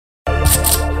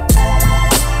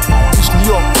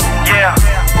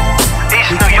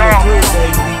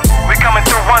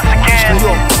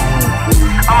again.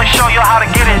 I'ma show you how to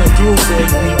get it.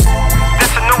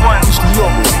 This a new one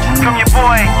from your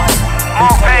boy,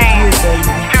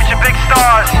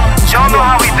 Futurebigstars. Y'all know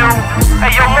how we do.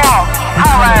 Hey, yo, Mark,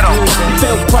 holla at 'em.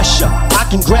 Feel pressure, I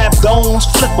can grab stones,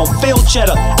 flip 'em. Feel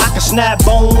cheddar, I can snap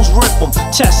bones, rip 'em.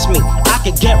 Test me, I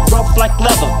can get rough like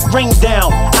leather. Ring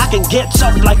down, I can get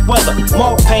tough like weather.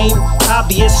 More pain,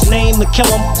 obvious name to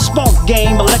kill 'em. Smoke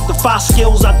game, electrify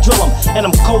skills, I drill 'em. And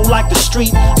I'm cold like the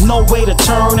street, no way to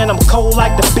turn. And I'm cold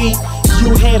like the beat,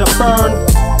 you here to burn.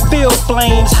 Feel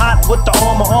flames, hot with the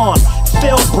armor on.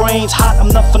 Feel brains, hot, I'm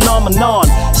the phenomenon.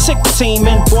 Sick team,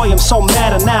 and boy, I'm so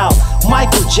madder now.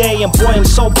 Michael J, and boy, I'm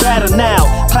so badder now.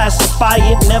 Classify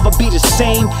it, never be the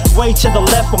same. Way to the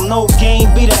left, I'm no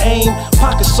game, be the aim.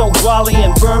 Pocket so growly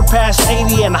and bird past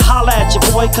 80. And holla at your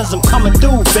boy, cause I'm coming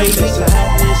through, baby.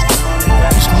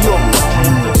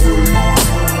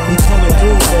 We coming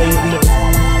through, baby.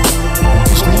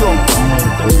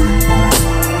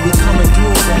 We coming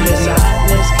through, baby.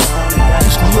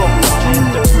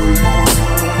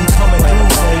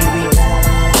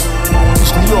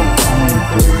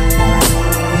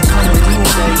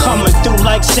 Coming through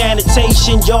like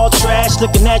sanitation, y'all trash,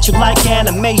 looking at you like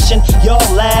animation, y'all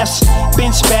laughs.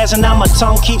 Been spazzing, now my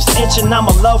tongue keeps itching. Now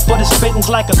my love for the spitting's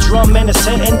like a drum and it's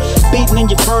hitting. Beating in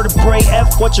your vertebrae,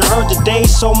 F what you heard today.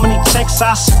 So many texts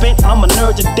I spit, I'm a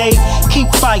nerd today.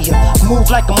 Keep fire, move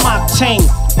like a octane.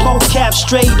 Blow cap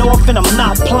straight off and I'm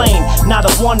not playing. Not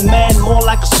a one man, more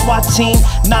like a SWAT team.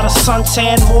 Not a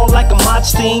suntan, more like a mod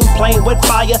steam. Playing with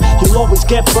fire, you'll always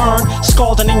get burned.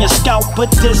 Scalding in your scalp,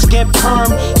 but this get perm.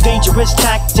 Dangerous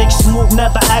tactics, move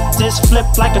never act this. Flip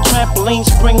like a trampoline,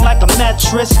 spring like a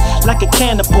mattress. Like a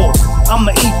cannibal,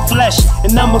 I'ma eat flesh.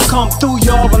 And I'ma come through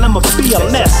y'all and I'ma be a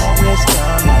mess.